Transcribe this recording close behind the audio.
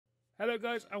Hello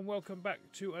guys and welcome back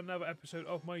to another episode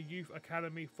of my Youth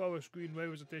Academy Forest Green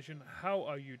Rovers edition. How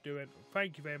are you doing?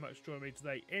 Thank you very much for joining me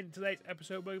today. In today's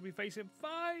episode we're going to be facing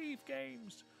 5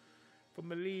 games from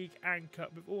the league and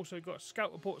cup. We've also got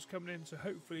scout reports coming in, so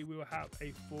hopefully we will have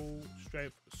a full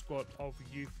strength squad of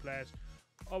youth players.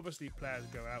 Obviously players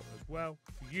go out as well.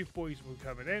 The youth boys will be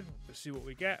coming in. Let's see what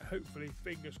we get. Hopefully,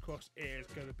 fingers crossed, it is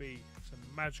going to be some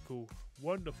magical,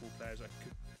 wonderful players that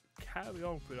could carry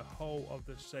on through the whole of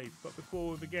the save. But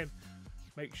before we begin,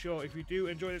 make sure if you do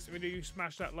enjoy this video, you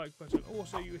smash that like button.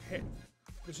 Also, you hit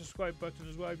the subscribe button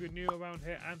as well if you're new around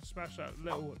here, and smash that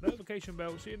little notification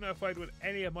bell so you're notified when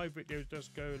any of my videos does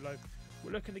go live.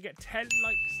 We're looking to get 10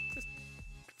 likes, just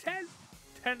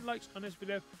 10 likes on this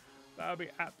video. That would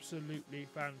be absolutely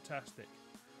fantastic.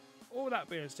 All that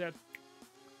being said,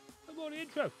 I'm on the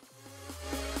intro.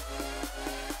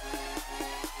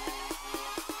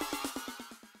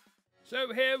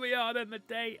 So here we are then, the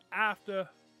day after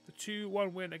the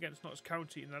 2-1 win against Notts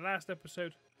County in the last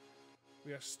episode.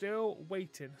 We are still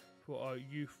waiting for our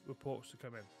youth reports to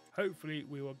come in. Hopefully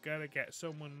we were going to get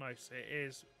someone nice. It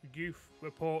is youth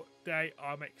report day.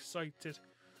 I'm excited.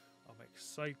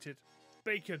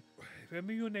 Bacon.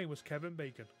 Remember your name was Kevin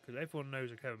Bacon, because everyone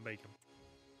knows a Kevin Bacon.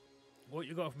 What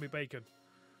you got for me, Bacon?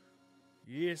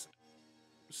 Yes.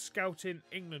 Scouting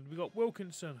England. We got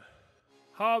Wilkinson.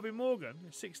 Harvey Morgan,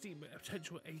 16,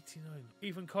 potential 89.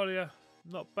 Ethan Collier,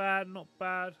 not bad.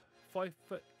 5'10",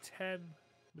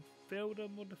 midfielder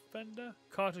or defender.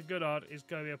 Carter Goodard is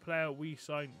going to be a player we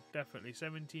signed, definitely.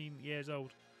 17 years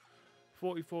old.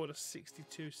 44 to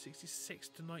 62, 66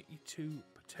 to 92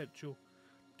 potential.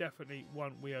 Definitely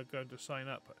one we are going to sign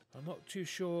up. I'm not too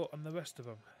sure on the rest of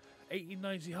them.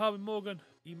 1890 Harvey Morgan,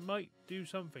 he might do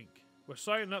something. We're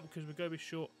signing up because we're going to be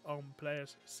short on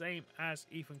players. Same as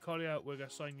Ethan Collier, we're going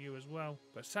to sign you as well.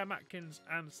 But Sam Atkins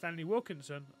and Stanley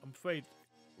Wilkinson, I'm afraid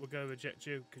we're going to reject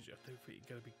you because I don't think you're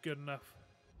going to be good enough.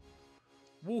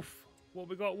 Wolf, what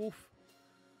we got, Wolf?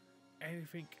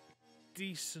 Anything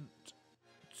decent?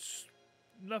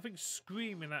 Nothing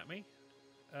screaming at me.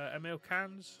 Emil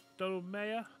Cans, Donald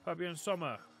Mayer, Fabian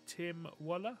Sommer, Tim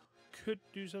Waller could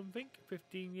do something.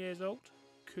 15 years old,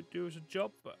 could do us a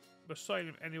job, but we're signing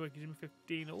him anyway because he's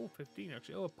 15. All 15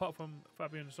 actually. Oh, apart from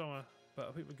Fabian Sommer, but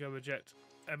I think we're going to reject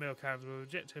Emil Cans. We'll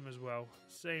reject him as well.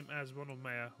 Same as Ronald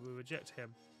Mayer. We'll reject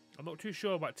him. I'm not too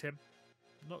sure about Tim.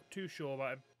 Not too sure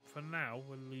about him. For now,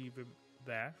 we'll leave him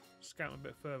there. Scout him a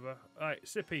bit further. All right,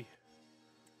 Sippy.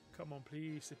 Come on,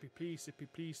 please, Sippy. Please, Sippy.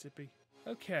 Please, Sippy.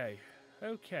 Okay,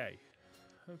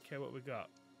 what we got?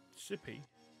 Sippy,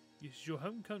 this is your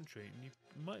home country, and you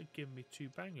might have given me 2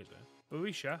 bangers there.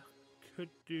 Barisha could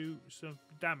do some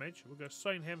damage. We're going to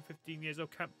sign him, 15 years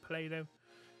old, can't play though.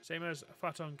 Same as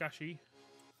Faton Gashi.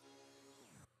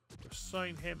 We'll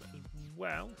sign him as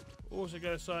well. Also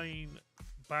going to sign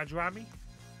Badrami.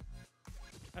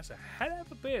 That's a hell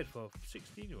of a beard for a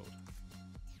 16-year-old.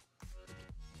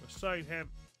 We'll sign him.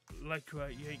 Like, you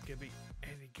ain't going to be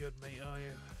any good, mate, are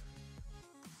you?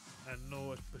 And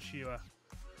nor is Bashira.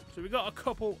 So we got a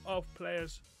couple of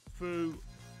players through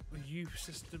the youth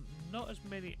system. Not as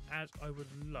many as I would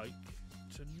like.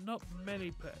 So not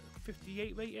many players.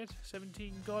 58 rated.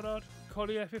 17 Goddard.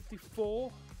 Collier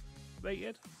 54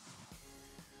 rated.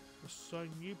 We'll sign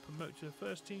you. Promote to the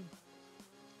first team.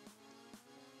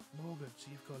 Morgan. So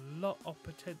you've got a lot of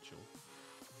potential.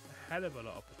 A hell of a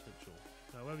lot of potential.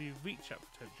 Now whether you reach that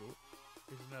potential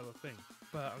is another thing.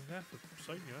 But I'm going to have to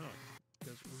sign you, aren't I?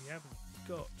 Because we haven't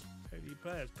got any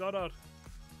players. Goddard,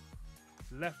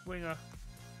 left winger,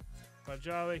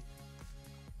 Bajari,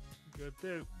 good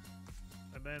do,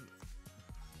 and then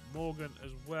Morgan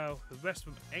as well. The rest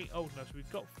of them ain't old enough, so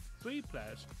we've got 3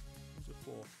 players. Was it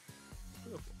 4?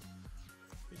 3 or 4?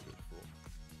 I think it was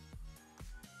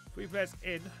 4. 3 players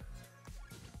in,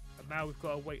 and now we've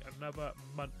got to wait another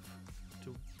month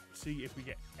to see if we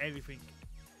get anything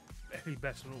any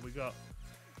better than what we got.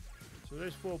 So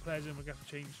there's 4 players in, we're going to have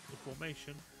to change the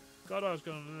formation. Goddard's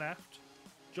going on the left.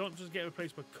 Johnson's getting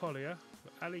replaced by Collier.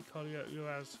 But Ali Collier, who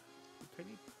has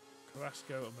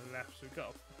Carrasco on the left. So we've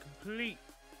got a complete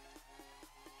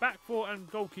back 4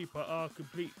 and goalkeeper are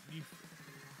complete new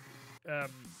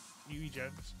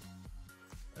regents.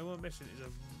 And what we're missing is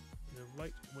a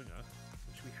right winger,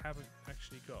 which we haven't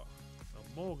actually got. Now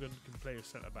Morgan can play as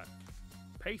centre back.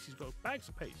 Pace, he's got bags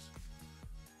of pace.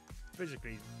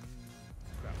 Physically,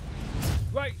 crap.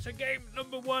 Right, so game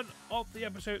number 1 of the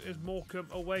episode is Morecambe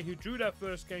away, who drew their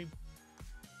first game.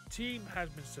 Team has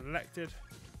been selected.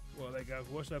 Well, there you go.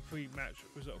 What's our pre-match?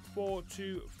 Was it a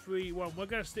 4-2-3-1? We're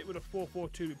going to stick with a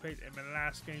 4-4-2 we played in the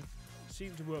last game.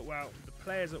 Seemed to work well. The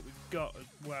players that we've got as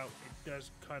well, it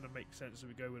does kind of make sense if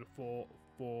we go with a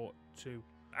 4-4-2.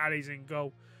 Ali's in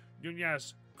goal.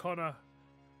 Nunez, Connor,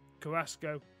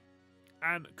 Carrasco,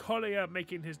 and Collier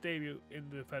making his debut in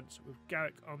the defence with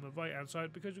Garrick on the right hand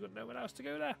side because we've got no one else to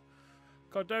go there.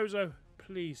 Cardozo,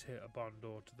 please hit a barn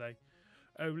door today.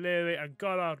 O'Leary and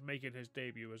Goddard making his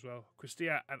debut as well.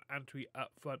 Christia and Antwi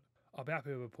up front. I'll be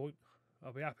happy with a point.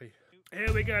 I'll be happy.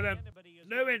 Here we go then.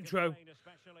 No intro.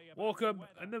 Walkham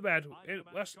and the red,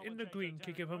 us in the green,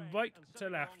 kicking from right to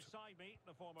left.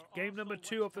 Game number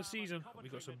 2 of the season.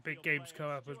 We've got some big games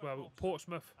coming up as well. We've got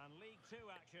Portsmouth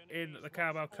in the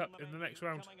Carabao Cup in the next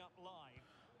round.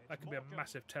 That could be a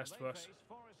massive test for us.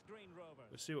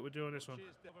 Let's see what we do on this one.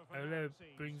 O'Leary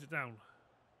brings it down.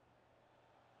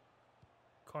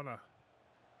 Connor.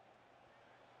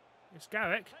 It's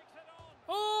Garrick.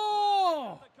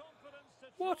 Oh!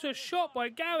 What a shot by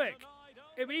Garrick!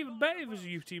 It'd be even better if he was a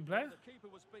youth team player.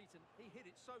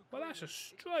 Well, that's a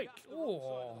strike.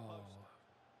 Oh.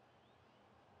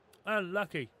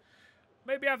 Unlucky.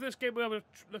 Maybe after this game we'll have a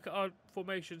look at our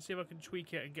formation, see if I can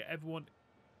tweak it and get everyone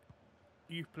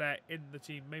youth player in the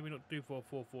team. Maybe not do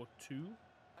 4-4-2. And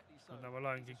now we're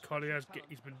lying. Collier,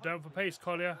 he's been down for pace,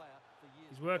 Collier.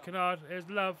 He's working hard. Here's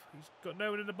Love. He's got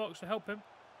no one in the box to help him.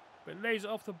 But lays it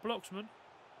off the blocksman.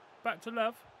 Back to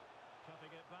Love.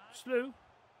 Slew.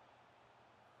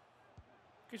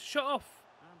 Gets shot off.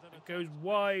 It goes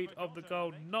wide of the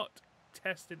goal. Not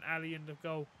testing Ali in the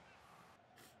goal.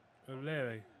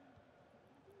 O'Leary.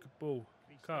 Good ball.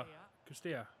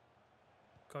 Castillo.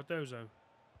 Cardozo.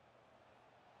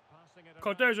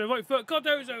 Cardozo, right foot.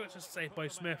 Cardozo. It's a save by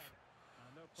Smith.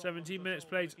 17 minutes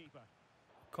played.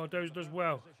 Cardozo does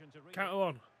well. Counter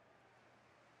on.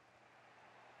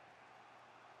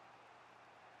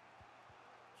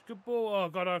 It's a good ball. Oh,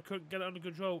 Goddard couldn't get it under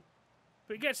control.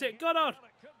 But he gets it. Goddard.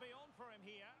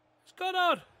 It's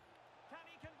Goddard.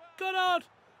 Goddard.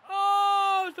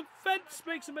 Oh, the defence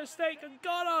makes a mistake and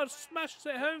Goddard smashes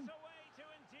it home.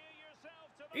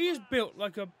 He is built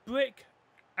like a brick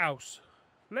house.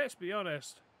 Let's be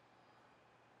honest.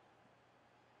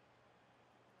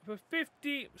 For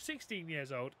 16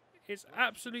 years old, it's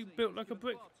absolutely built like a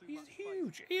brick. He's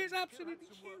huge. He is absolutely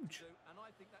huge.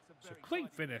 It's a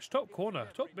great finish. Top corner.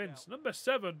 Top bins. Number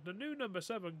 7. The new number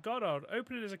 7. Goddard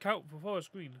opening his account for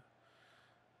Forest Green.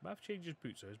 Math changes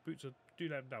boots. So his boots do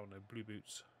let him down though. Blue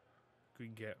boots.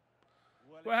 Green kit.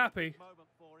 We're happy.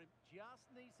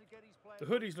 The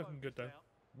hoodie's looking good though.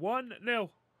 1-0.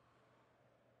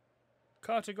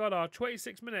 Carter Goddard.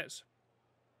 26 minutes.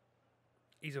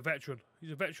 He's a veteran. He's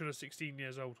a veteran at 16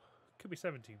 years old. Could be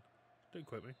 17. Don't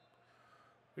quote me.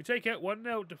 We take it.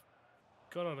 1-0 to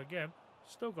Goddard again.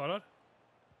 Still Goddard.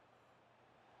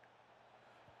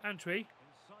 Antwi.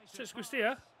 Sits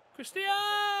Christia.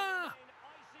 Christia!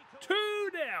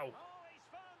 2-0.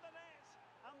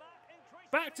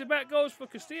 Back-to-back goals for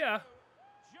Christia.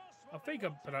 I think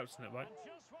I'm pronouncing it right.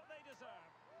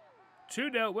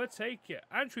 2-0. We'll take it.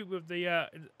 Antwi with the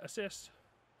assist.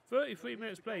 33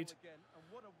 minutes played.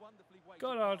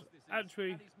 Goddard,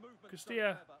 Antwi,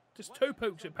 Castillo just toe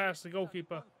pokes it past the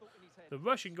goalkeeper. The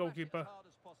Russian goalkeeper.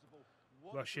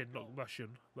 Russian, not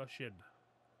Russian. Russian.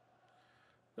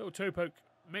 Little toe poke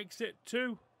makes it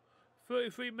 2.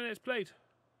 33 minutes played.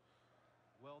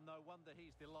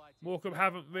 Morecambe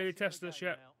haven't really tested this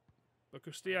yet. But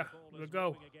Castillo with a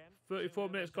goal. 34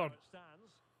 minutes gone.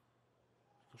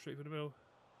 Go straight for the middle.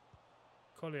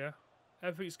 Collier.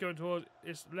 Everything's going towards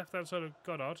his left-hand side of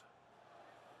Goddard.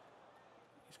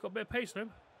 He's got a bit of pace in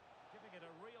him.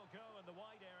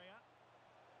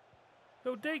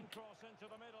 Little dink.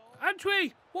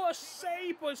 Antwi! What a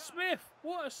save by Smith!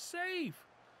 What a save!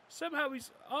 Somehow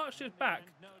he's arched his back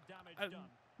and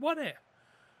won it.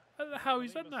 I don't know how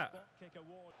he's done that.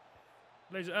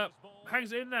 Lays it up.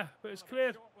 Hangs it in there, but it's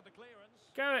cleared.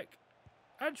 Garrick.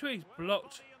 Antwi's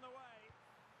blocked.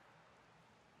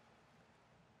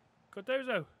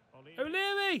 Cardozo.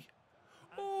 O'Leary!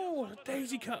 Oh, a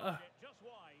daisy cutter.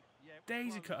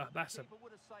 Daisy cutter. That's a...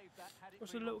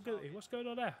 What's the little goatee? What's going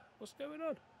on there? What's going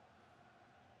on?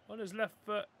 On his left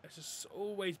foot. It's just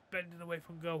always bending away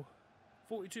from goal.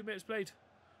 42 minutes played.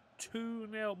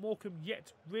 2-0. Morecambe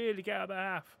yet really get out of the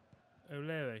half.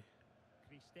 O'Leary.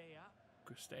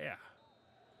 Christia.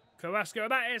 Carrasco.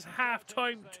 That is half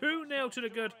time. 2-0 to the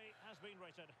good.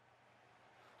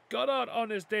 Goddard on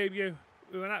his debut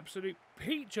with an absolute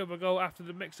peach of a goal after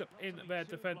the mix-up in their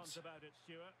defence.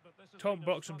 Tom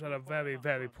Bloxham's had a very,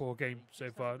 very poor game so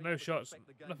far. No shots,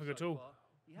 nothing at all.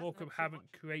 Morecambe haven't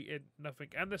created nothing.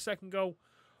 And the second goal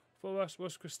for us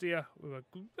was Christia with a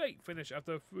great finish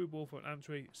after a through ball from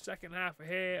Antwi. Second half,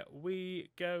 here we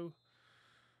go.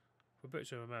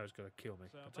 Fabrizio Romero's going to kill me.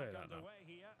 I'll tell you that now.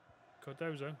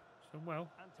 Cardozo, it's done well.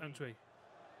 Antwi.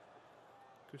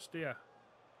 Cristia.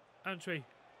 Antwi.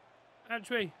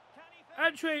 Antwi.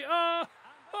 Antwi. Oh!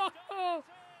 Oh!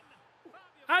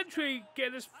 Antwi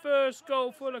getting his first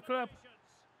goal for the club.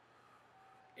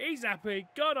 He's happy.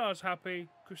 Goddard's happy.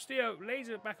 Cristia lays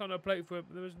it back on the plate for him.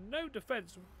 There was no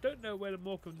defence. Don't know where the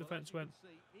Morecambe defence went.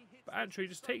 But Antwi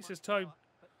just takes his time.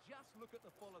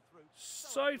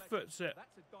 Side foots it.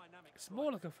 It's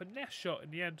more like a finesse shot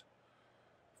in the end.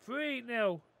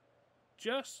 3-0.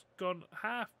 Just gone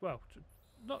half. Well,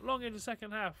 not long in the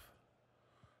second half.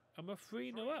 And we're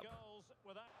 3-0 up.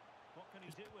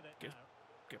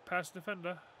 Get past the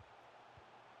defender.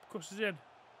 Of course, he's in.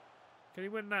 Can he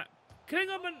win that?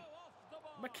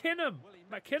 McKinnon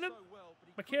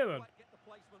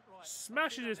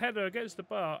smashes his header against the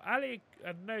bar. Ali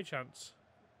had no chance.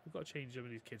 We've got to change some of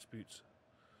these kids' boots.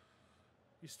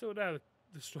 He's still there,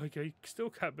 the striker. He still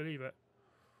can't believe it.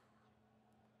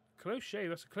 Close shave.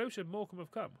 That's the closest Morecambe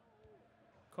have come.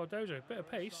 Cardozo, bit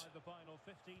of pace.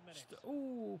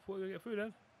 Ooh, before we get through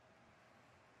then.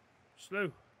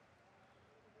 Slow.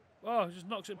 Oh, just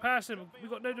knocks it past him. We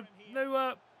got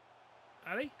no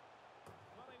Ali.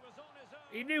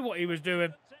 He knew what he was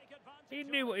doing. He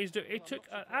knew what he's doing. It took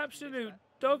an absolute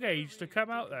dog age to come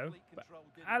out though, but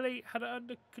Ali had it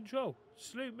under control.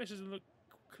 Slew misses a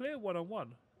clear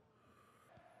one-on-one.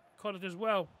 Connor does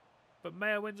well, but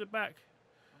Mayer wins it back.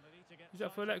 He's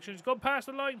up for election. He's gone past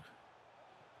the line.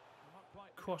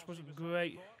 Cross wasn't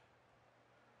great.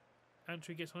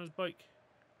 Antwi gets on his bike.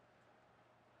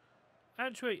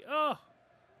 Antwi, oh!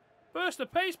 Burst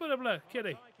of pace by the bloke,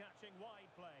 Kitty.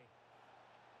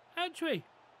 Antwi!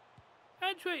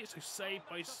 Antwi! It's a save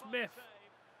by Smith.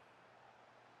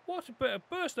 What a bit of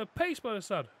burst of pace by the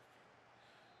son.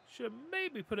 Should have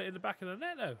maybe put it in the back of the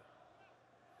net though.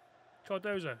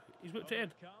 Cardozo, he's whipped it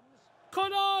in.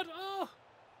 Connard! Oh!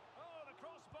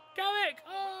 Garrick!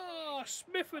 Oh!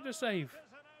 Smith with the save.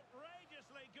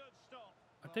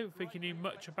 I don't think he knew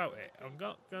much about it. I'm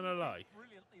not going to lie.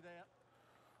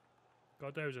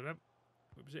 Cardozo then.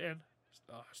 Whips it in.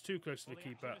 Oh, it's too close to the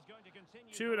keeper.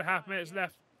 2.5 minutes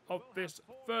left of this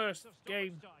first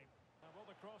game.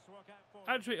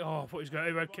 Antwi, oh, I thought he was going to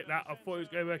overhead kick that. I thought he was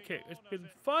going to overhead kick. It's been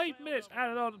 5 minutes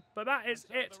added on, but that is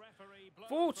it.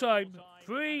 Full time,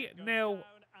 3-0.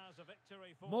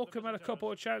 Morecambe had a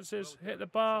couple of chances, hit the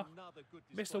bar,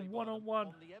 missed a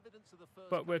one-on-one,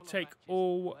 but we'll take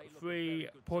all 3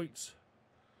 points.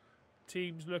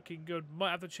 Team's looking good.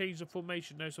 Might have to change the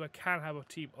formation though, so I can have a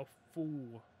team of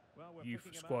full youth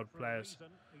squad players.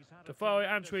 To far away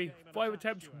Antwi, 5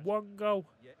 attempts, 1 goal.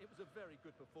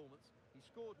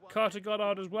 Carter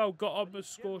Goddard as well got on the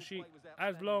score sheet,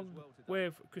 as long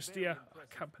with Cristia. I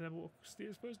can't remember what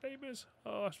Cristia's first name is.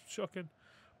 Oh, that's shocking.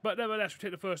 But nevertheless, we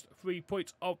take the first 3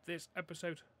 points of this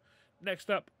episode. Next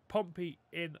up, Pompey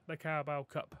in the Carabao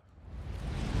Cup.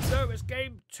 So it's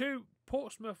game 2,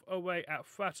 Portsmouth away at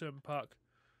Fratton Park.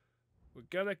 We're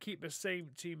going to keep the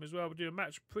same team as well. We'll do a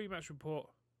pre-match report.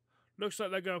 Looks like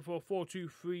they're going for a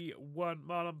 4-2-3-1.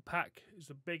 Marlon Pack is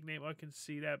the big name. I can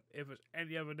see them. If there's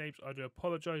any other names, I do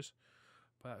apologise.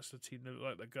 But that's the team that look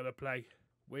like they're going to play.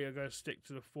 We are going to stick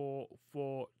to the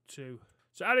 4-4-2.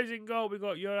 So Ali's in goal. We've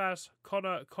got Uras,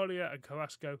 Connor, Collier and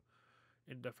Carrasco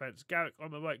in defence. Garrick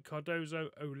on the right, Cardozo,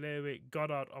 O'Leary,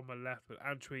 Goddard on the left with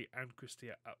Antwi and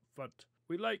Cristia up front.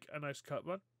 We like a nice cut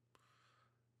run.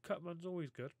 Cut run's always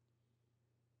good.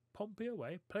 Pompey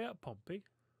away. Play up Pompey.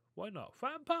 Why not?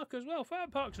 Fratton Park as well.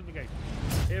 Fratton Park's in the game.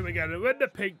 Here we go. We're in the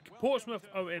pink. Portsmouth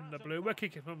are in the blue. We're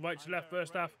kicking from right to left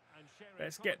first half.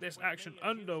 Let's get this action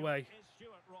underway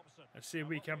and see if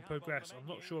we can progress. I'm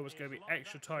not sure if it's going to be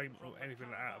extra time or anything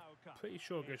like that. I'm pretty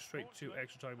sure it goes straight to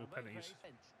extra time or penalties.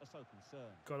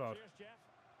 Goddard.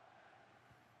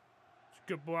 It's a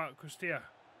good ball out, Cristia.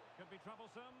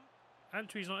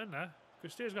 Antwi's not in there.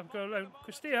 Cristia's going to go alone.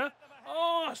 Cristia.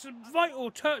 Oh, it's a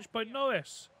vital touch by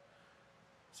Norris.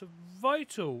 It's a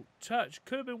vital touch.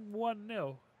 Could have been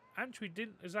 1-0. Antwi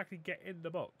didn't exactly get in the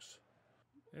box.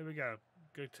 Here we go.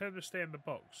 Go tell him to stay in the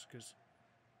box because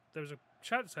there was a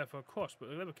chance there for a cross, but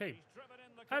it never came.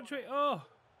 Antwi, oh!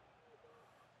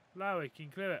 Lowry can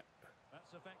clear it.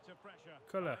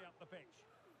 Culler.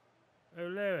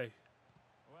 O'Leary.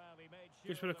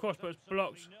 Goes for the cross, but it's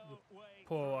blocked.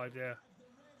 Poor idea.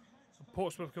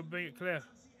 Portsmouth can bring it clear.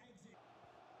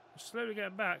 Slowly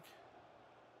getting back.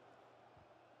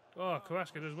 Oh,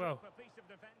 Carrasco as well.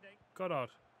 Goddard.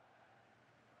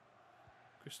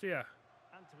 Cristia.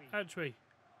 Antwi.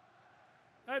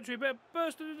 Antwi, but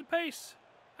bursting into pace.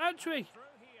 Antwi.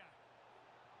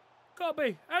 Gotta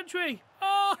be. Antwi.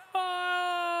 Oh!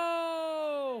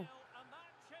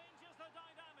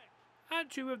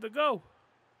 Antwi with the goal.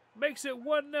 Makes it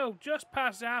 1-0 just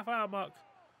past the half-hour mark.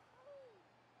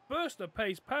 Burst of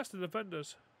pace past the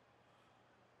defenders,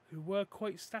 who were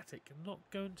quite static, and not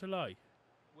going to lie.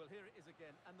 Well, here it is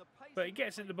again, and the pace But he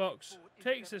gets in the box,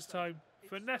 takes his time,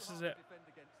 finesses it.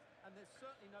 And there's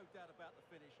certainly no doubt about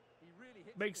the finish. He really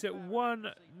hits Makes it 1-0.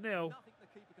 Nothing the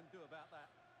keeper can do about that.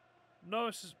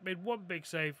 Norris has made one big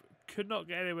save. Could not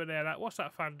get anywhere near that. What's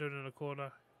that fan doing in the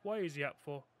corner? Why is he up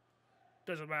for?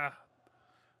 Doesn't matter.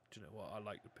 Do you know what? I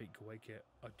like the pink away kit.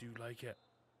 I do like it.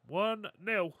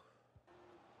 1-0.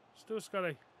 Still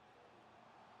Scully.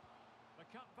 The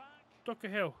cut back. Docker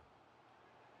Hill.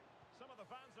 Some of the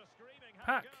fans are screaming.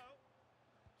 Pack.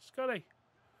 Scully.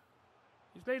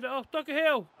 He's laid it off. Docker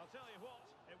Hill. I'll tell you what,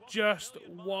 it wasn't Just a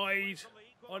million miles wide away from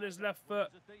the equaliser. on his left foot.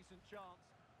 It's a decent chance,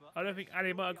 but I don't think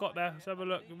Ali might have got there. Let's have a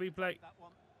look and replay. that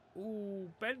one. Ooh,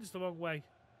 bends the wrong way.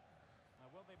 Now,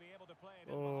 will they be able to play it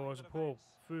in Oh, behind it's a the poor defence?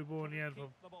 through ball in the Can end keep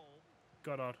from the ball.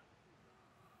 Goddard.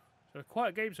 So a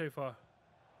quiet game so far.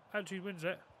 Antwi wins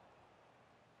it.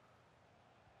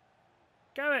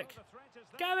 Garrick. The threat is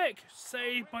there. Garrick!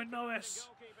 Saved by Really Norris.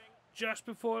 commanding goalkeeping. Just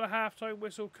before the half-time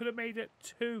whistle. Could have made it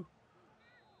 2.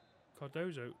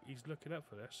 Cardozo, he's looking up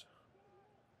for this.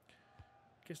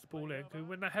 Gets the ball in. Can we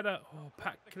win that header? Oh,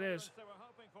 Pack The clears. clearance they were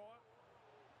hoping for.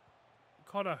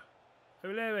 Connor.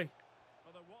 O'Leary.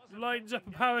 Well, there was Lines up a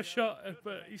impending power danger. shot, Good but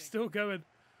defending. he's still going.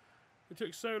 It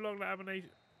took so long, that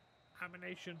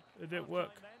amination. It didn't work.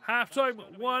 Half-time Half-time, then.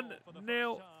 That's going to be all for the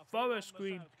 1-0. first half Forest on the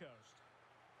Green. South Coast.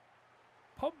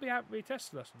 Pompey haven't really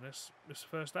tested us in this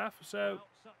first half, so Well,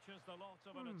 such is the lot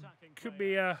of an attacking could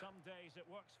player. be Some days it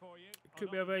works for you, it could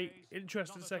on be a other very days,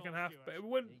 interesting not at second all, half. Stuart. But it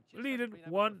went He just leading hasn't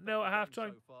been able to 1-0 affect at the half game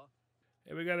time. so far.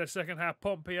 Here we go, the second half.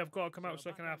 Pompey have got to come out So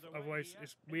second back half, underway otherwise here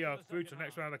we into are the through to second the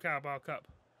next half. round of the Carabao Cup.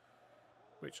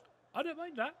 Which, I don't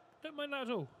mind that. Don't mind that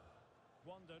at all.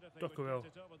 Wondered if they Dockerville.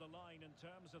 would get it over the line in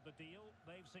terms of the deal.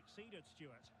 They've succeeded,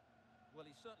 Stuart. Well,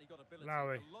 he's certainly got ability.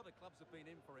 Lowry. A lot of clubs have been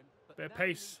in for him. But Bit of now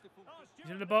he pace. needs to fulfill- He's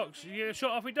in the box. You get a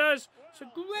shot off. He does. It's a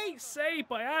great save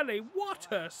by Ali. What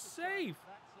a save.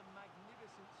 That's a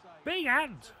magnificent save. Big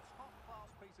hand. It's a top-class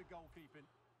piece of goalkeeping.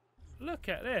 Look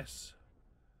at this.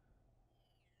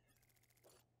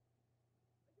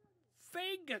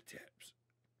 Fingertips.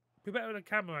 Be better with the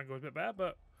camera angle, a bit better,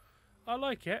 but I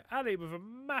like it. Ali with a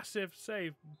massive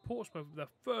save. Portsmouth, the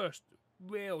first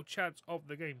real chance of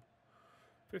the game.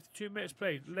 52 minutes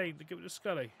played. Lane to give it to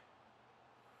Scully.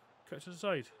 Cuts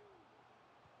inside.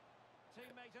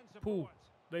 Teammate and Paul support.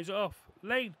 lays it off.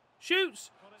 Lane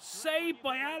shoots. Saved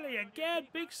by Ali again.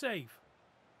 Big save.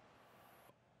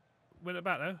 Win it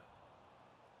back though.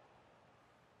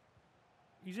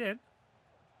 He's in.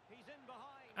 He's in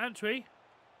behind. Antwi.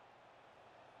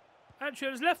 Antwi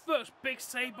on his left foot. Big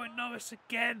save by Norris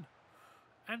again.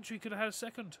 Antwi could have had a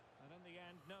second. And in the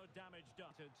end, no damage done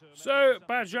to So make a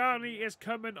substitution Bajani here. is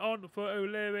coming on for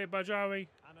O'Leary. Bajani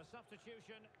And a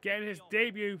substitution. getting his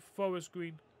debut for Forest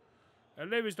Green.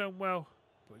 O'Leary's done well,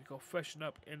 but he's got to freshen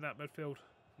up in that midfield.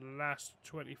 Last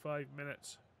 25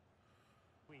 minutes.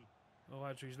 Oh,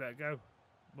 Antwi's let it go.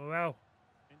 Morale.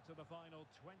 Into the final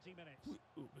 20 minutes.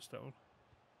 Ooh, missed that one.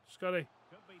 Scully.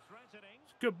 Could be threatening.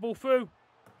 Good ball through.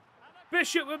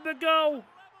 Bishop with the goal. Level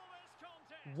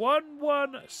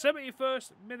this contest. 1-1,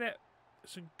 71st minute.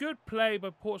 Some good play by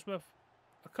Portsmouth.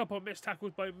 A couple of missed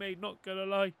tackles by me, not going to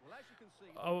lie. Well, as you can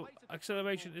see, the Oh, weight of the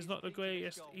acceleration football is not the key to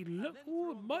this greatest. goal. He And looked, then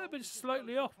oh, from might have been goal,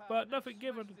 slightly he off, power but and nothing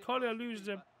given. smashes it Collier past the loses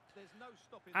him. keeper. There's no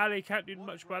stopping Ali that. can't do What a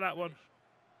much great by that one. finish.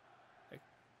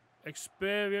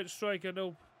 Experienced striker,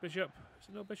 no Bishop. Is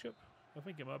it no Bishop? I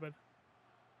think it might have been.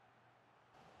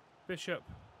 Bishop,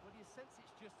 Well, you sense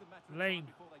it's just a matter of Lane.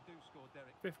 time before they do score,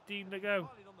 Derek. 15 to go.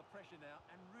 Piling on the pressure now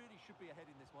and really should be ahead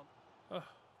in this one. Oh,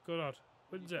 Goddard.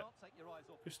 Wins You it. can't take your eyes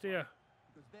off this Christia.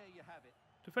 one, because there you have it.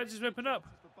 Defence is ripping up.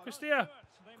 Chances for both. Christia. Stuart,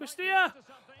 they might be Christia. onto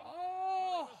something.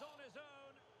 Oh, He was on his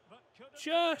own, but couldn't take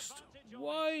just advantage of it.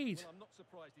 wide. Well, I'm not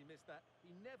surprised he missed that.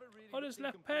 He never really On looked his in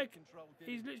left complete peg. control, did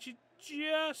He's he? literally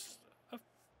just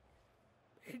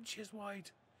inches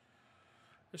wide.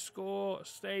 The score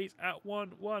stays at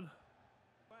 1-1.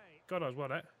 Way. Goddard's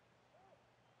won it.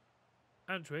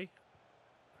 Antwi.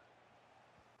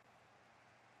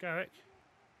 Garrick.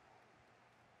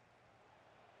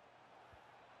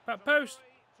 Back post.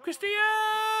 Christia!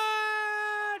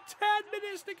 10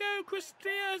 minutes to go.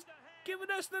 Christia's given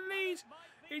us the lead.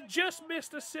 He just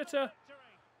missed a sitter.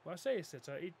 Well, I say a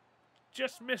sitter. He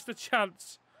just missed a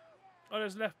chance on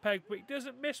his left peg, but he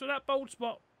doesn't miss with that bold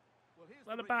spot Well, here's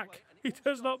at the replay, back. and He it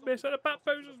all does starts not off miss with at the a back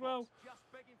cross post into as the well. box,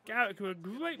 just begging for Garrick a with a chance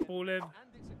to great get ball in. and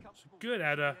it's a comfortable Good finish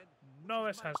header. again, which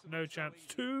Norris is has most of no it so chance. easy.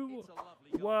 It's a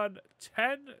lovely goal. 2-1,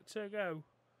 10 to go.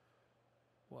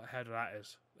 What a header that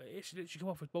is. It's literally come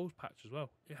off his ball patch as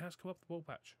well. It has come off the ball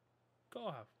patch.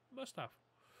 Gotta have. Must have.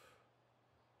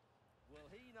 Well,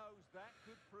 he knows that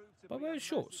could prove to By be way a of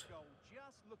shorts, massive goal.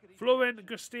 Just look at his Florian reaction.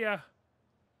 Garcia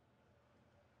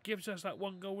gives us that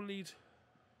 1-goal lead.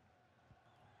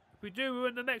 If we do, we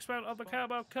win the next round of the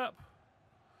Carabao Cup.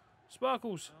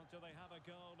 Sparkles. Well, do they have a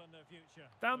goal in their future?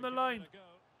 Down the We're giving line. it a go.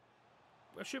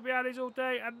 There should be Ali's all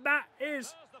day, and that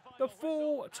is the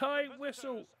full-time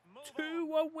whistle.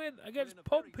 2-1 win against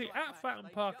Pompey at Fountain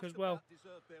Park as well.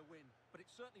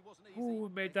 Ooh, we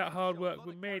made that hard work.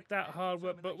 We made that hard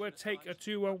work, but we'll take a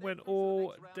 2-1 win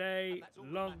all day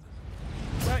long.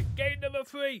 Right, game number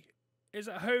 3 is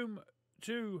at home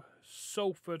to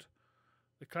Salford.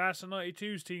 The class of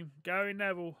 92's team, Gary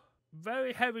Neville,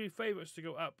 very heavily favourites to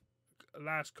go up the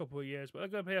last couple of years, but they're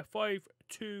going to play a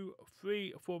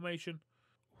 5-2-3 formation.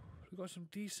 We've got some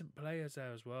decent players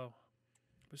there as well.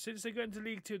 But since they got into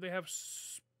League 2, they have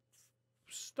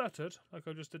stuttered, like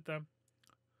I just did them.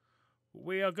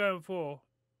 We are going for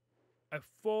a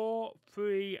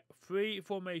 4-3-3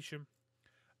 formation.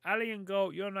 Ali in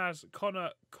goal, Jonas, Connor,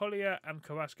 Collier and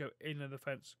Carrasco in the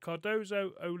defence.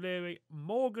 Cardozo, O'Leary,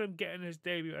 Morgan getting his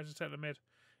debut as a centre mid.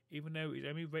 Even though he's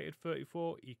only rated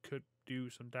 34, he could do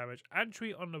some damage.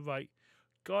 Antwi on the right,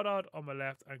 Goddard on the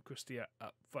left and Christia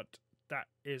up front. That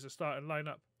is a starting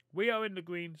lineup. We are in the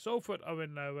green, Salford are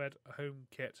in their red home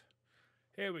kit.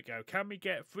 Here we go. Can we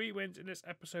get 3 wins in this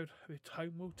episode?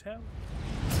 Time will tell.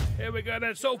 Here we go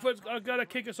then. Salford are going to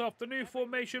kick us off. The new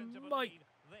formation might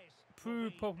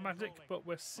prove problematic, but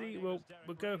we'll see. We'll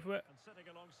go for it.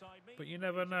 But you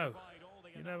never know.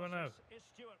 You never know.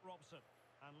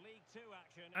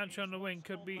 Antwi on the wing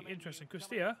could be interesting.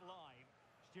 Christia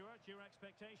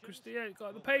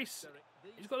got the pace.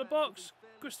 He's got the box.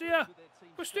 Christia.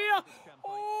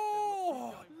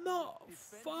 Oh, not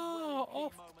far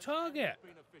off the target.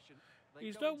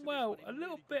 He's done well. A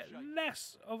little bit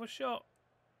less of a shot,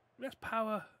 less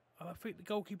power, and I think the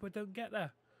goalkeeper don't get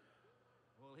there.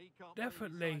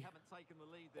 Definitely.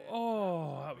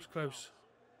 Oh, that was close.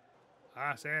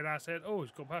 That's it. Oh,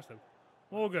 he's gone past him.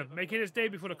 Morgan making his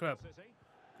debut for the club.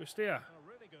 Christia.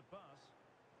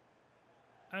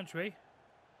 Antwi.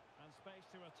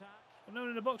 No one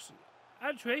in the box.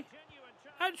 Antwi.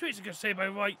 Antwi's a good save by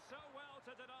White.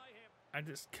 And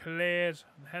it's cleared.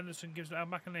 And Henderson gives it out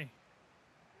McInerney.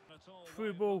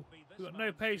 Through ball. We've got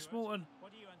no pace. Morton.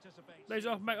 Lays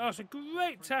off McArthur.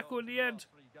 Great tackle in the end.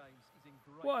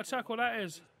 What a tackle that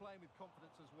is.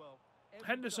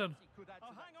 Henderson.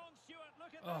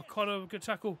 Oh, Connor, good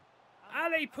tackle.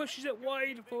 Ali pushes it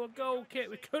wide for a goal kick.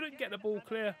 We couldn't get the ball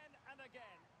clear.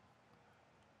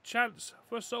 Chance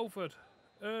for Salford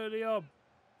early on.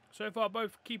 So far,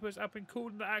 both keepers have been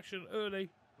called into action early.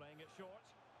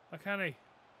 McCanny.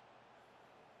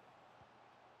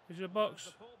 Here's the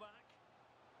box.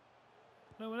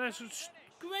 No one else.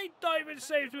 Great diving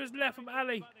save to his left from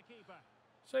Ali.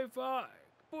 So far,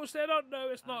 ball stayed on. No,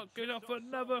 it's not good enough for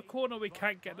another corner. We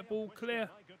can't get the ball clear.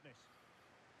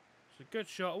 It's a good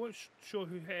shot. I wasn't sure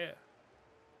who hit it.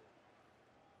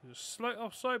 There's a slight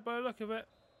offside by the look of it.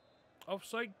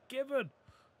 Offside given.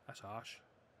 That's harsh.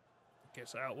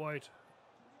 Gets it out wide.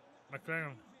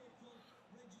 McLaren.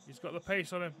 He's got the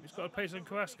pace on him. He's got the pace on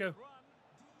Carrasco.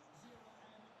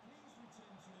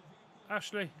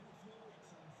 Ashley.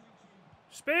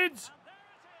 Spins.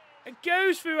 It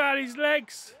goes through Ali's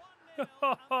legs.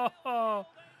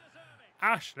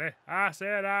 Ashley. I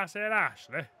said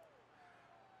Ashley.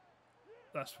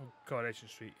 That's from Coronation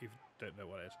Street, if you don't know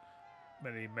what it is.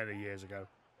 Many, many years ago.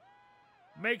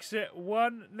 Makes it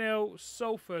 1-0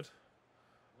 Salford.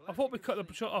 I thought we cut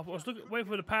the shot off. I was waiting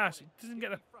for the pass. He doesn't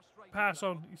get the pass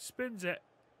on. He spins it.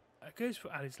 It goes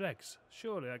for Ali's legs.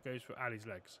 Surely that goes for Ali's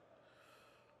legs.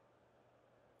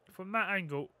 From that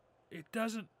angle, it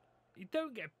doesn't. You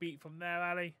don't get beat from there,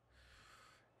 Ali.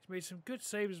 He's made some good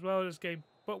saves as well in this game.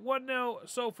 But 1-0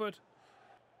 Salford.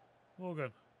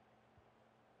 Morgan.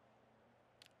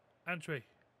 Antwi.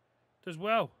 Does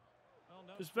well.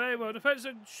 Does very well. Defence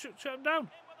shut him down.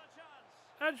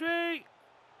 Antwi.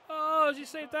 Oh, has he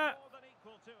saved that?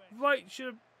 Right, should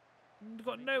have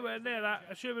got nowhere near that.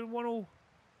 It should have been 1-1.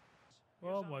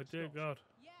 Oh my dear God.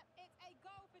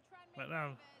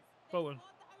 McNown. Bolton.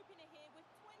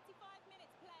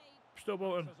 Still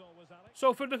Bolton.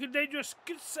 Salford looking dangerous.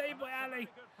 Good save by Ali.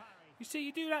 You see,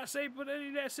 you do that save, but then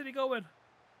you let City go in.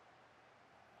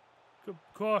 Good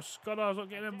cross. Goddard's not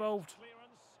getting involved.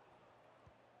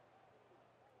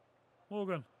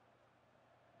 Morgan.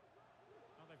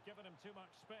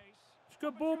 It's a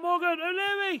good ball, Morgan.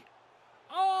 O'Leary.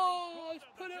 Oh, he's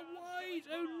put it wide.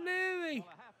 O'Leary.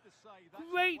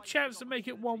 Great chance to make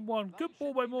it 1-1. Good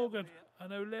ball by Morgan.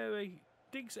 And O'Leary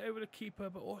digs it over the keeper,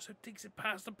 but also digs it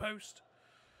past the post.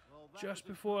 Just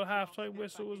before the half-time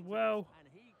whistle as well.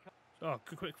 Oh,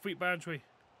 good quick feet by Antwi.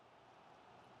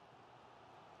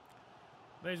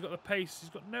 Then he's got the pace. He's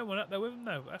got no one up there with him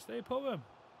now. That's the problem.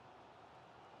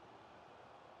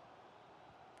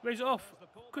 Lays it off.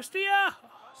 Christia!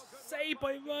 Oh, saved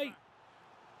by Wright.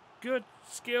 Good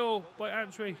skill by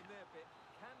Antwi.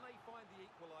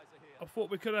 I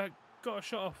thought we could have got a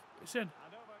shot off. It's in.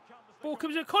 Ball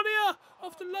comes in. Connier!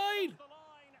 Off the line!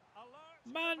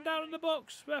 Man down in the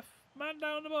box. Ref. Man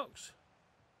down in the box.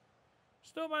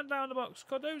 Still man down in the box.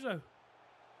 Cardozo.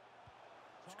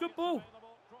 It's a good ball.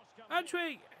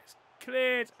 Antwi. It's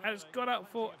cleared and it's gone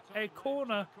out for a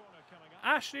corner.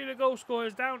 Ashley, the goal scorer,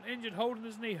 is down injured, holding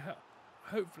his knee.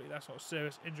 Hopefully that's not a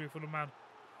serious injury for the man.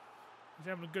 He's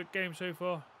having a good game so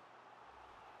far.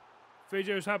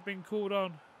 Physios have been called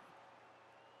on.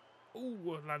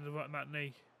 Ooh, landed right on that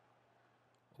knee.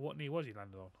 What knee was he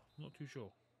landed on? I'm not too sure.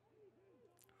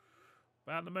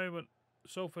 But at the moment,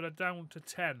 Salford are down to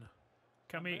 10.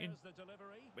 Can we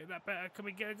make that better? Can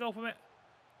we get a goal from it?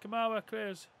 Kamara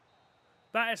clears.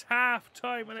 That is half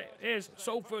time, and it is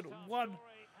Salford 1.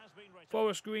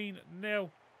 Forest Green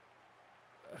 0.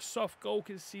 A soft goal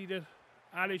conceded.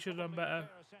 Ali should have done better.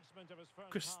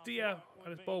 Christia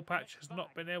and his ball patch has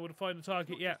not been able to find the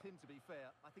target yet.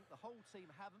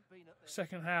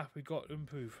 Second half, we got to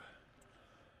improve.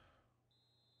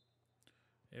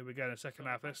 Here we go in the second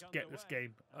half. Let's get this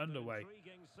game underway.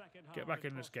 Get back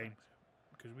in this game.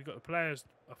 Because we got the players,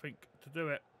 I think, to do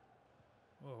it.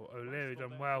 Oh, O'Leary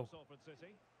done well.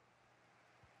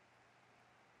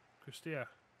 Christia.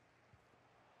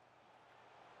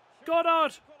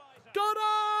 Goddard!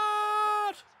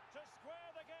 Goddard!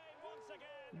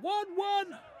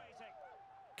 1-1.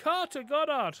 Carter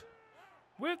Goddard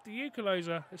with the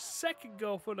equaliser. His second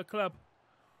goal for the club.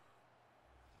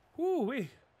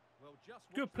 Woo-wee.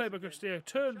 Good play by Christia.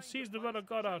 Turns, sees the run of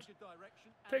Goddard.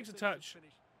 Takes a touch.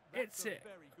 Hits it.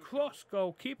 Cross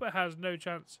goal. Keeper has no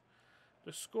chance.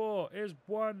 The score is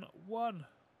 1-1.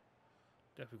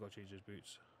 Definitely got to change his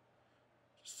boots.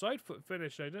 Side foot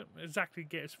finish. They didn't exactly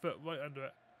get his foot right under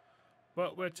it.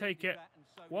 But we'll take it.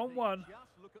 1-1.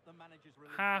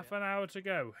 Half an hour to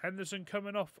go. Henderson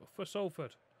coming off for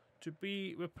Salford to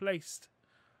be replaced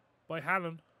by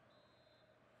Hallen.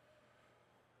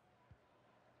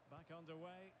 Back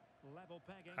underway. Level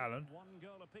pegging. Hallen. 1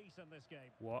 goal apiece in this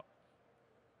game. What?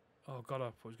 Oh God, I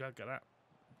thought he was going to get that.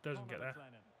 Doesn't get there.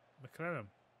 McLennan.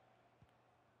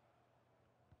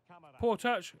 Poor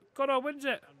touch. Goddard wins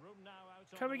it.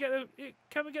 Can we get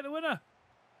the winner?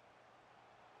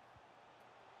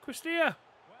 Christia.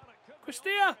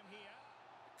 Christia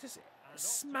just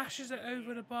smashes it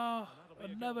over the bar.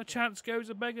 Another chance goes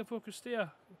a beggar for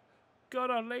Christia.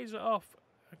 Goddard lays it off.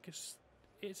 I guess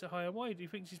it's a high and wide. He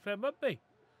thinks he's playing rugby.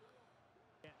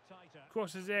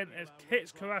 Crosses in. It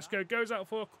hits Carrasco. Goes out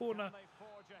for a corner.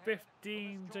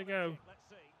 15 to go.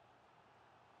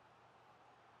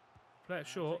 Play it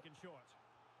short.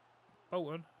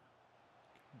 Bolton.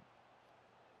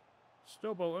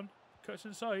 Still Bolton. Cuts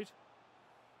inside.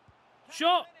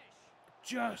 Shot!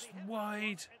 Just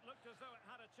wide.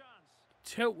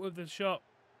 Tilt with the shot.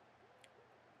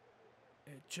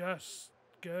 It just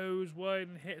goes wide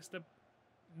and hits the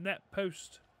net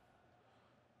post.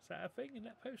 Is that a thing? A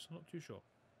net post? I'm not too sure.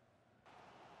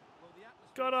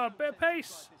 Goddard, bit of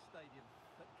pace.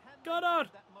 Goddard.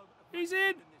 He's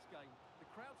in.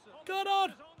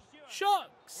 Goddard.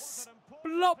 Shot.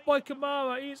 Blocked by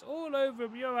Kamara. He's all over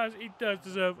him. Yoaz, he does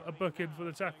deserve a booking for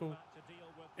the tackle.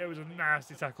 It was a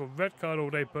nasty tackle. Red card all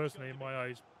day, personally, in my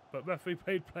eyes. But referee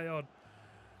paid play on.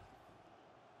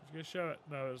 He's going to show it.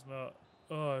 No, it's not.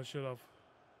 Oh, I should have.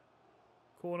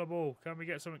 Corner ball. Can we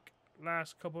get something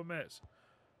last couple of minutes?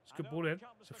 It's a good ball in.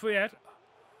 It's a free head.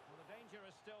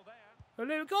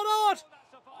 Olivia Goddard!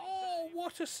 Oh,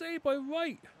 what a save by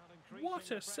Wright.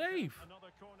 What a save.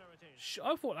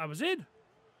 I thought that was in.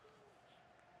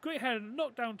 Great head,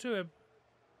 knocked down to him.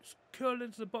 Just curled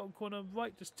into the bottom corner.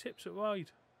 Wright just tips it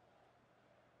wide.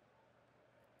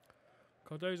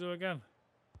 Cardozo again.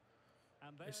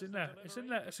 It's in there. It's in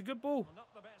there. It's a good ball.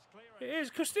 It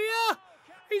is. Christia!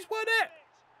 He's won it!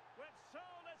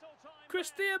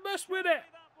 Christia must win it.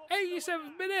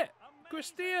 87th minute.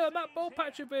 Christia, that ball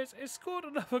patch of his, has scored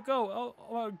another goal.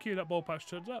 Oh, on cue, that ball patch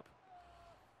turns up.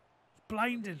 It's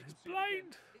blinding. It's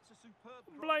blind.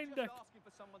 Blinder.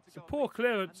 It's a poor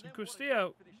clearance. And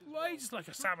Christia rides like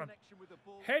a salmon.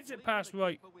 Heads it past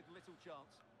Wright.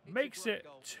 Makes it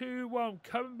 2-1.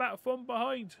 Coming back from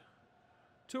behind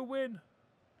to win.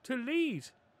 To lead.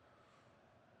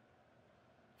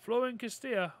 Flooring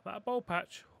Castilla, that ball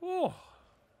patch. Oh,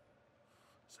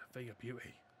 it's a thing of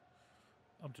beauty.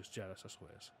 I'm just jealous, that's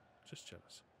what it is. Just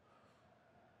jealous.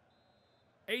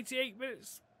 88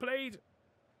 minutes played.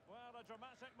 Well, a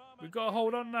dramatic moment. We've got to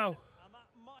hold on now. And that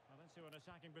might into an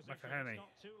attacking position. McAnany. It's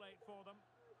not too late for them.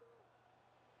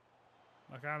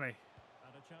 McAnany.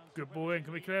 And a chance Good to ball win in.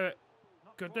 Can we the clear it?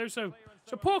 Not Could quite do so. clearance,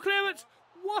 So though. poor clearance.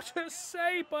 What a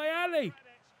save by Ali.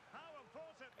 How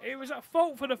important He was at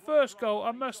fault for the first goal,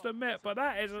 I must admit, but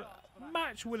that is a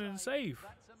match-winning save.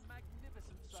 That's a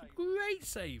magnificent It's a save. great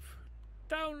save.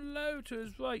 Down low to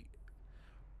his right.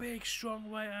 Big,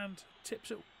 strong right hand. Tips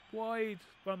it wide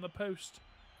from the post.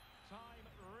 time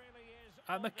really is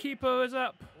And on the the keeper is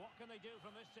up. What can they do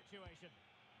from this situation?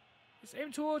 It's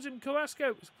aimed towards him.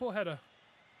 Carrasco. It's a poor header.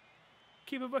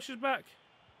 Keeper rushes back.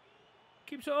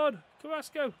 Keeps it on.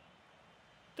 Carrasco.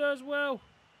 Does well.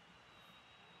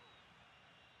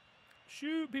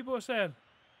 Shoot, people are saying.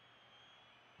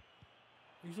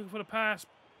 He's looking for the pass,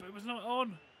 but it was not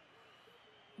on.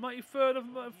 93rd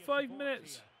of 5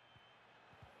 minutes.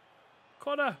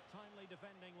 Connor. Timely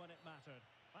defending when it mattered.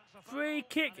 That's a Free foul,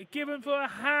 kick and it given could for be a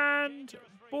hand dangerous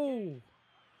free ball.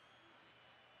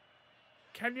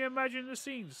 Can you imagine the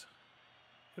scenes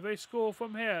if they score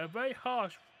from here? A very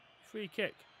harsh free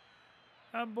kick.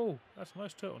 Handball. That's a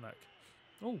nice turtleneck.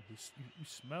 Oh, you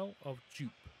smell of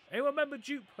dupe. Anyone remember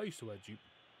dupe? I used to wear dupe.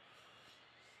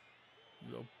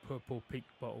 Little purple pink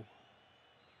bottle.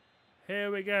 Here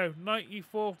we go.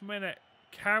 94th minute.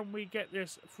 Can we get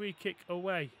this free kick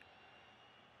away?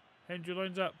 Hendry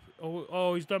lines up.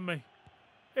 Oh, he's done me.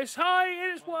 It's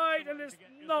high, it's wide, and it's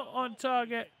not on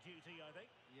target.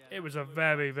 It was a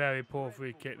very, very poor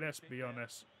free kick, let's be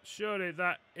honest. Surely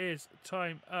that is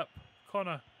time up.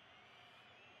 Connor.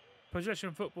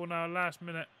 Possession football now, last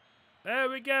minute. There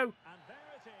we go.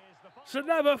 It's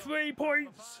another 3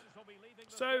 points.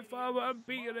 So far, we're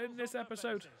unbeaten in this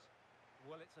episode.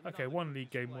 Okay, 1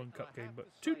 league game, 1 cup game, but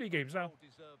 2 league games now.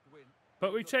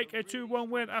 But we take a 2-1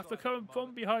 win after coming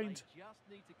from behind.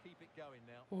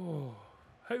 Oh,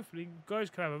 hopefully, guys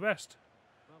can have a rest.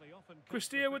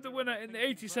 Castilla with the winner in the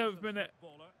 87th minute.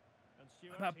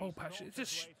 And that ball patch,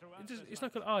 it's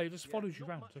like an eye, it just follows you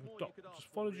around. It's like a dot, it just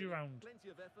follows you around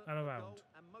and around.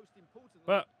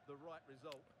 But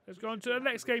let's go on to the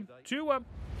next game, 2-1.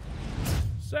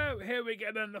 So here we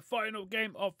go then, the final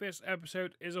game of this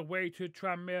episode is away to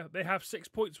Tranmere. They have 6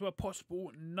 points for a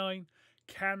possible 9.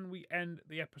 Can we end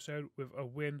the episode with a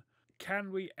win?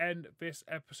 Can we end this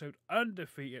episode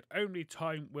undefeated? Only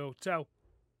time will tell.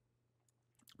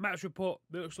 Match report,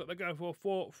 looks like they're going for a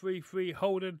 4-3-3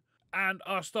 holding. And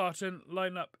our starting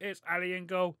lineup is Ali in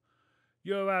goal.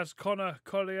 Uraz, Connor,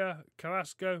 Collier,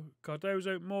 Carrasco,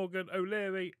 Cardozo, Morgan,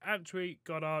 O'Leary, Antwi,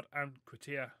 Goddard and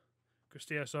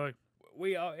Castilla, sorry.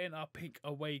 We are in our pink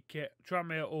away kit.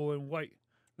 Tranmere all in white.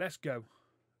 Let's go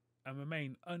and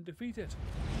remain undefeated.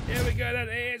 Here we go then.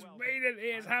 It is raining.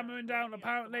 It is hammering down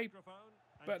apparently.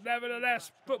 But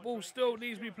nevertheless, football still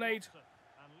needs to be played.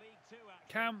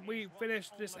 Can we finish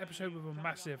this episode with a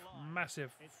massive,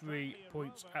 massive 3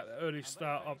 points at the early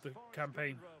start of the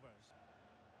campaign?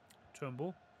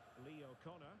 Turnbull.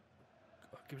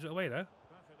 Gives it away though.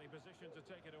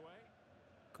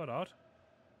 Goddard.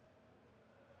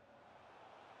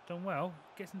 Done well.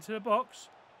 Gets into the box.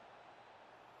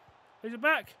 Is it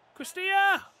back?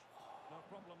 Castilla!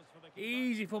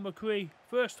 Easy for McCree.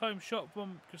 First time shot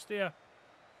from Castilla.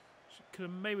 Could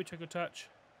have maybe took a touch.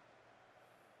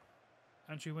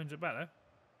 And she wins it back there.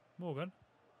 Morgan.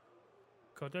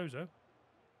 Cardozo.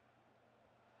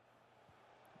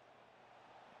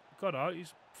 Goddard,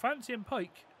 he's fancying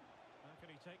Pike. How can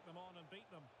he take them on and beat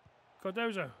them?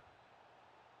 Cardozo.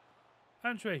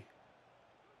 Antwi.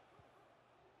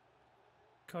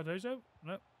 Cardozo?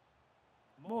 No.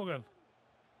 Morgan.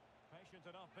 Patient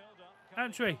enough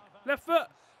build-up. Antwi. Left foot.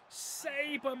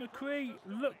 Save by McCree.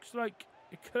 Looks like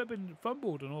it could have been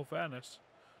fumbled in all fairness.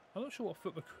 I'm not sure what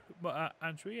foot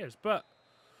Antwi is, but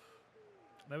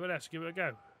nevertheless, give it a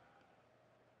go.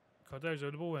 Cardozo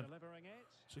the ball in.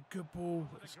 It's a good ball.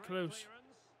 It's close.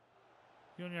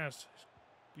 Yunez,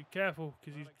 be careful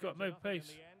because he's got no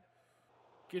pace.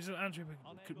 Gives it Antwi,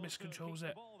 but miscontrols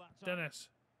it. Dennis.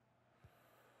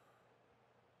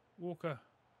 Walker.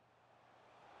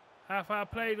 Half-hour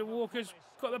play. The Walker's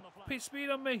got the speed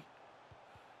on me.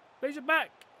 Lays it back.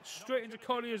 Straight into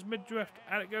Collier's mid-drift.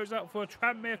 And it goes out for a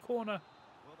Tranmere corner.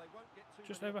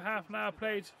 Just over half an hour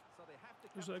played.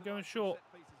 Looks like they're going short.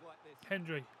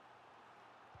 Hendry.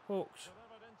 Hawks.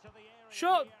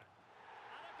 Shot!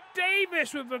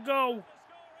 Davis with the goal.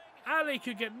 Ali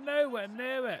could get nowhere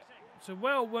near it. It's a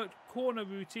well-worked corner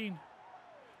routine.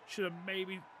 Should have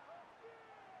maybe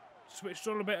Switched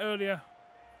on a bit earlier.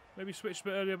 Maybe switched a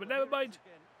bit earlier, but never mind.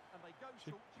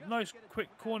 So nice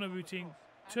quick corner routine.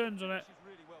 Turns on it.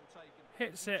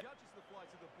 Hits it.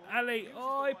 Ali,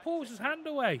 oh, he pulls his hand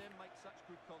away.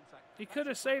 He could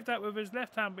have saved that with his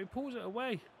left hand, but he pulls it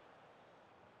away.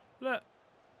 Look.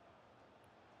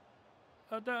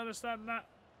 I don't understand that.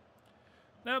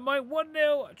 Never mind.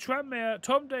 1-0. Tranmere.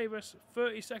 Tom Davis.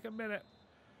 32nd minute.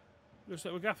 Looks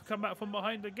like we're going to have to come back from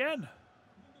behind again.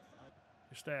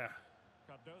 Just there.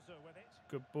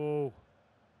 Good ball.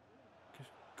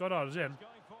 Goddard's in.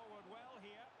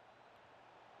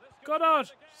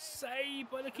 Goddard. Saved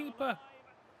by the keeper.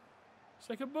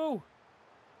 Second ball.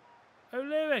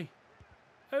 O'Leary.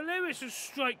 O'Leary's a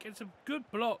strike. It's a good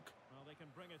block. Well, they can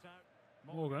bring it out.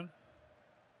 Morgan.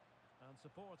 And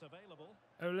support available.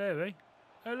 O'Leary.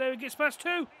 O'Leary gets past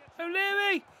two.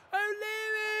 O'Leary.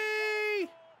 O'Leary.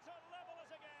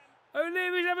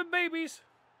 O'Leary's having babies.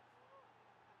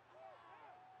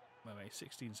 Well, mate,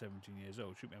 16, 17 years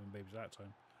old. Shouldn't be having babies at that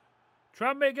time.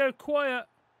 Tranmere go quiet.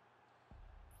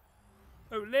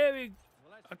 O'Leary,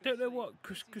 I don't know what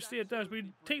Castilla does, but he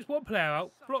takes one player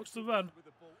out, blocks the run.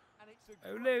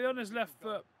 O'Leary on his left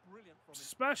foot.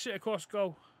 Smash it across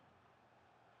goal.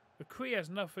 McCree has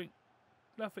nothing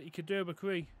he could do,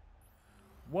 McCree.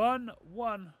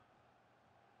 1-1.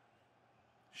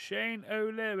 Shane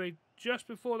O'Leary just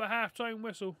before the half-time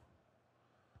whistle.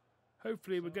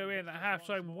 Hopefully we go in at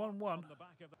half-time 1-1.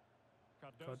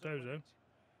 Cardozo.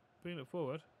 Bring it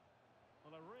forward.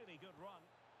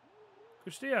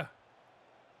 Castilla.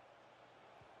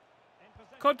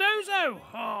 Cardozo!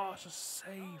 Oh, it's a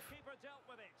save.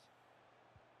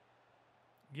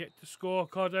 Yet to score,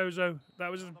 Cardozo.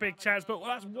 That was a big chance, but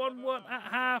that's 1-1 at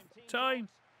half-time.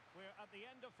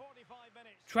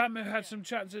 Tranmere had some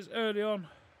chances early on.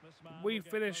 We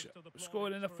finished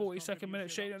scoring in the 42nd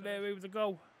minute. Shane O'Leary with the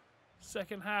goal.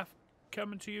 Second half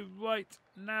coming to you right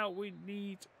now. We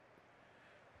need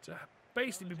to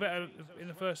basically be better in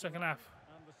the second half.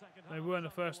 They were in the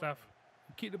first half.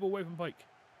 Keep the ball away from Pike.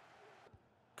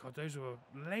 Cardozo,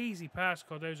 a lazy pass.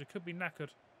 Cardozo could be knackered.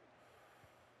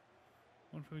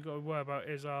 One thing we've got to worry about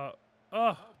is our...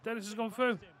 Oh, Dennis has gone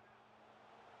through.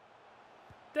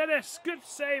 Dennis, good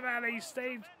save, Ali.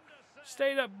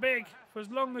 Stayed up big for as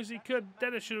long as he could.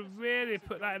 Dennis should have really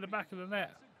put that in the back of the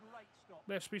net.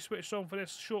 Let's be switched on for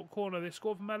this short corner. They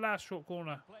scored from their last short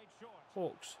corner.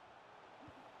 Hawks.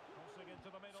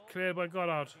 It's cleared by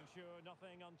Goddard.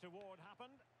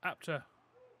 Apter.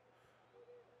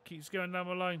 Keeps going down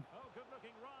the line.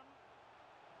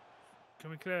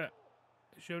 Can we clear it?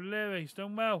 It's O'Leary. He's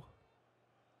done well.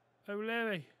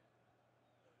 O'Leary.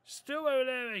 Still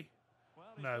O'Leary.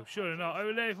 No, surely not.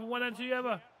 O'Leary from one end to the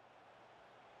other.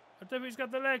 I don't think he's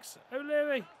got the legs.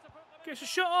 O'Leary gets a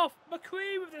shot off.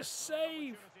 McCree with the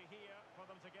save.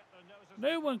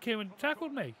 No one came and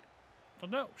tackled me.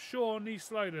 I'm not sure on these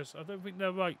sliders. I don't think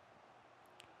they're right.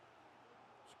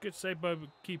 It's a good save by the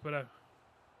keeper though.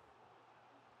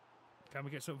 Can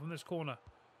we get something from this corner?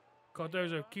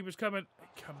 Cardozo, keeper's coming.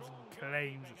 He comes and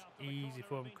claims. It's easy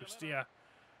for him. Castilla.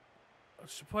 I'm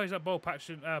surprised that ball patch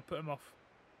didn't put him off.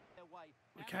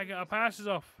 We can't get our passes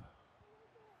off.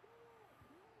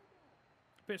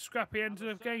 Bit scrappy end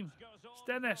of the game. It's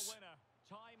Dennis.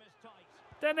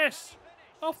 Dennis!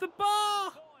 Off the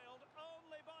bar!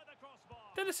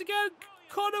 Dennis again!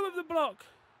 Connor with the block!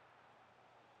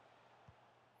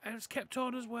 And it's kept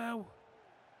on as well.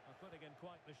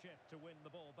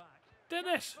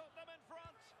 Dennis!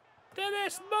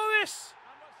 Dennis! Morris!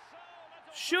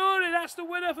 Surely that's the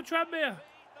winner for Tranmere.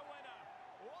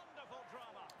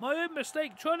 My own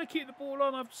mistake, trying to keep the ball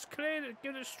on. I've just cleared it,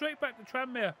 given it straight back to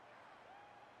Tranmere.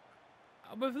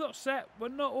 We're not set. We're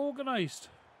not organised.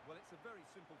 Well, it's a very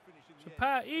simple finish in It's the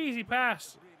end. easy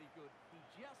pass. Really good.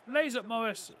 He just Lays up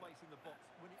Morris. space in the box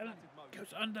when it And mattered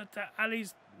most. goes under to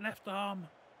Ali's left arm.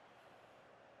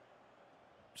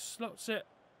 Slots it.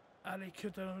 Ali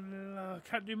could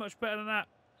can't do much better than that.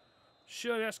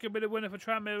 Surely that's going to be the winner for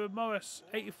Tranmere with Morris.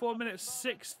 84 minutes,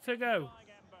 6 to go.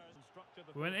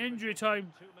 We're in injury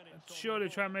time. Surely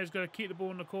Tranmere's going to keep the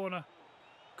ball in the corner.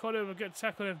 Collier will get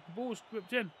tackled in. The ball's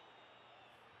whipped in.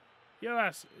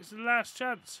 Yoas, it's the last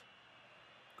chance.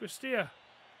 Castilla.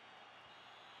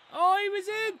 Oh, he was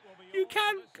in! You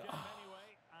can't... Oh,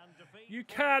 you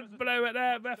can't blow it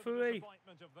there, referee.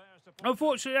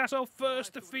 Unfortunately, that's our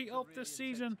first defeat of the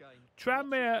season.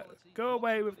 Tranmere go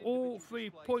away with all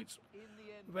 3 points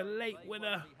with a late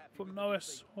winner from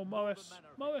Norris. Or Morris.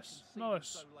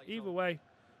 Norris. Either way,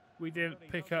 we didn't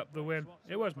pick up the win.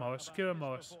 It was Morris. Kieran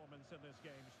Morris.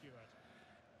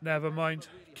 Never mind.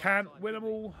 Can't win them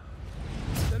all.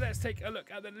 So let's take a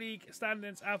look at the league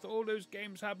standings after all those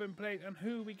games have been played and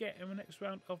who we get in the next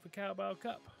round of the Carabao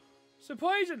Cup.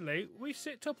 Surprisingly, we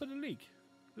sit top of the league,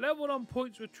 level on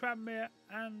points with Tranmere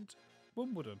and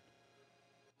Wimbledon.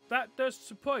 That does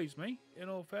surprise me, in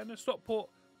all fairness. Stockport,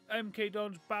 MK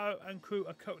Dons, Barrow and Crewe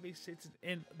are currently sitting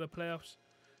in the playoffs.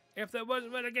 If there was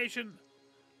relegation,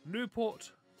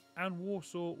 Newport and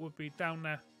Warsaw would be down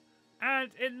there.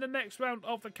 And in the next round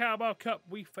of the Carabao Cup,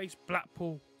 we face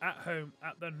Blackpool at home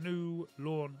at the New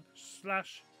Lawn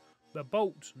 / the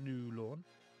Bolt New Lawn,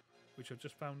 which I've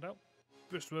just found out.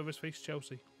 Bristol Rovers face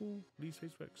Chelsea. Ooh, Leeds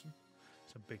face Wrexham.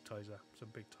 Some big ties there. Some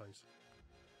big ties.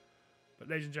 But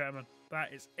ladies and gentlemen,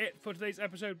 that is it for today's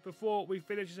episode. Before we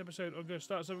finish this episode, I'm going to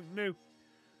start something new.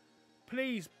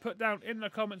 Please put down in the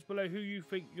comments below who you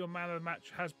think your man of the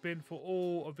match has been for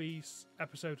all of these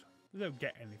episodes. You don't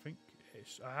get anything.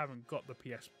 I haven't got the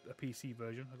PC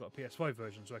version. I've got a PS5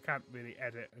 version, so I can't really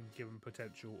edit and give them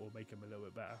potential or make them a little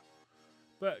bit better.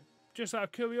 But just out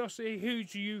of curiosity, who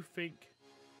do you think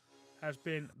has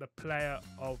been the player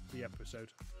of the episode?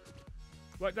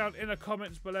 Write down in the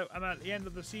comments below, and at the end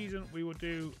of the season, we will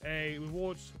do a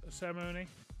rewards ceremony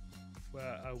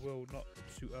where I will not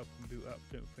suit up and boot up.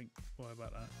 Don't think more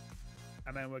about that.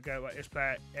 And then we'll go, right, this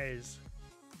player is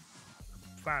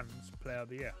fans player of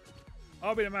the year.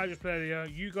 I'll be the manager's player of the year.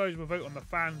 You guys will vote on the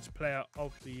fans player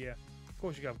of the year. Of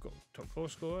course, you have got top goal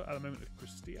scorer at the moment of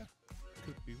Christia.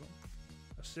 Could be one.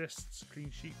 Assists,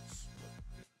 clean sheets,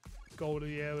 goal of the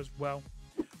year as well.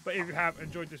 But if you have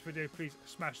enjoyed this video, please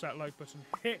smash that like button,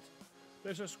 hit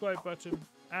the subscribe button,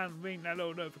 and ring that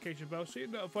little notification bell so you're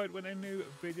notified when a new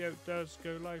video does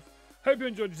go live. Hope you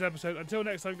enjoyed this episode. Until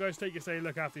next time, guys, take care, stay,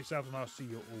 look after yourselves, and I'll see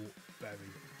you all very,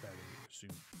 very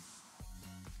soon.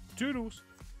 Toodles!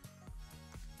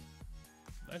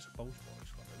 There's a pole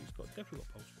spot. He's got definitely got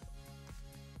a pole spot.